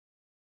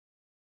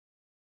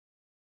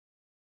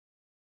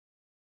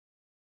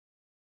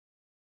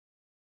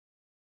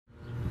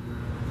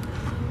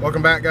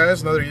Welcome back,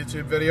 guys. Another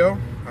YouTube video.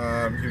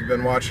 You've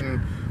been watching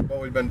what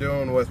we've been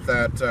doing with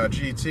that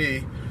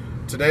GT.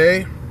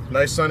 Today,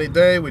 nice sunny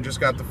day. We just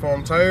got the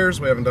foam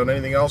tires. We haven't done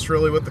anything else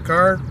really with the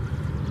car.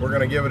 We're going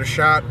to give it a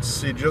shot to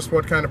see just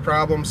what kind of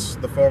problems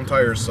the foam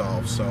tires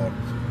solve. So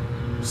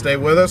stay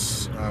with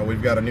us.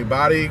 We've got a new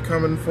body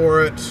coming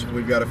for it.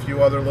 We've got a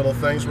few other little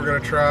things we're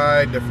going to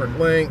try, different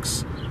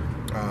links,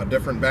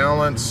 different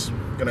balance.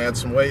 Going to add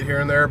some weight here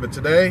and there, but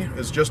today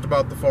is just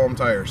about the foam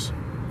tires.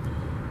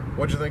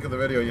 What'd you think of the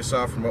video you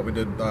saw from what we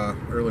did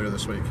earlier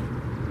this week?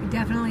 We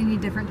definitely need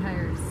different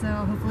tires, so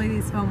hopefully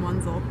these foam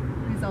ones will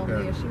resolve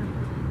the issue.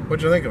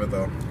 What'd you think of it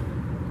though?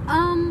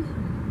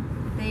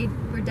 They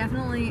were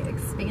definitely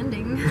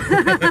expanding,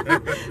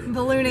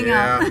 ballooning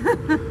up.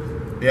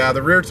 Yeah,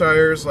 the rear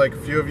tires, like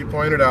a few of you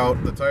pointed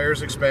out, the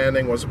tires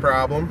expanding was a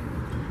problem.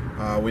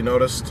 We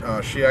noticed,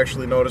 she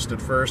actually noticed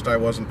it first, I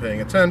wasn't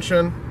paying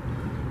attention.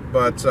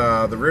 But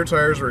the rear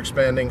tires were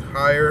expanding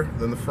higher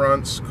than the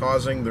fronts,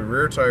 causing the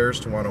rear tires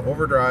to want to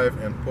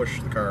overdrive and push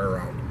the car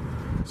around.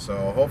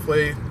 So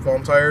hopefully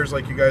foam tires,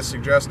 like you guys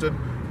suggested,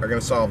 are going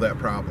to solve that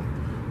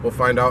problem. We'll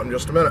find out in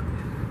just a minute.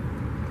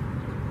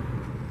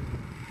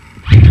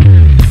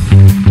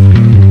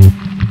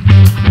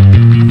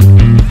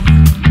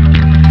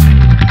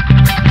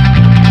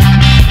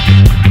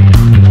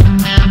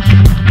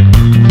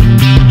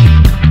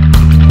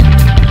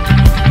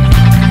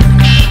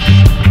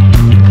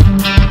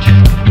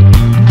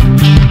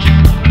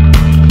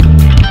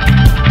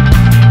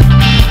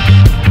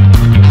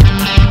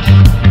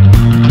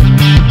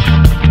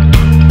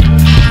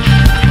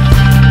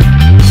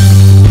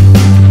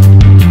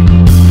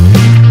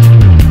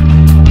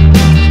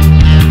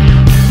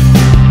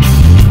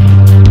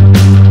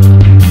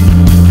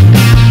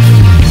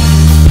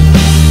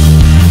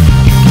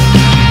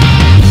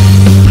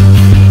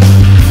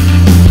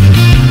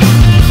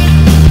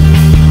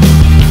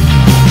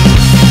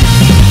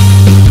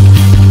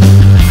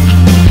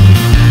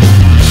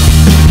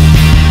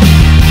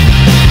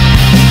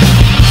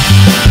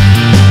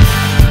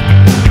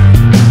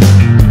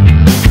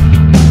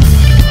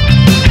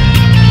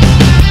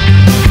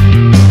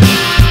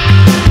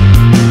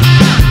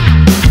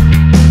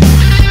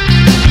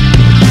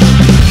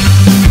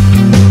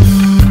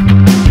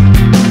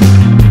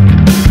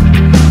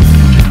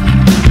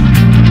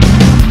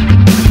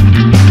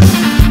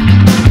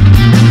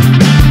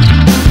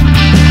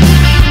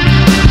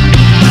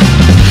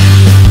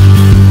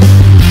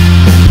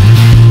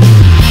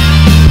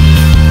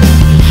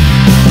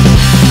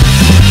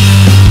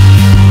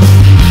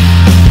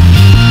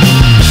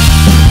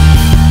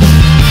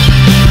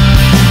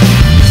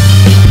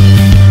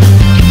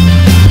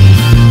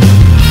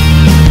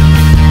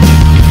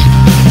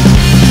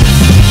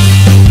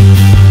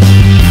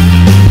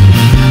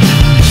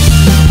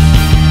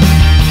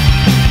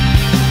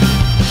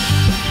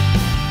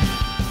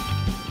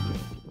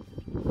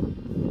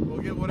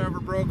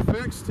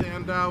 Fixed,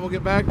 and we'll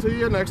get back to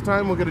you. Next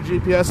time we'll get a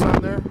GPS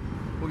on there.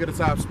 We'll get a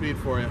top speed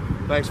for you.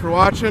 Thanks for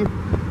watching.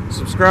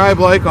 Subscribe,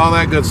 like, all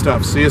that good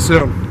stuff. See you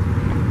soon.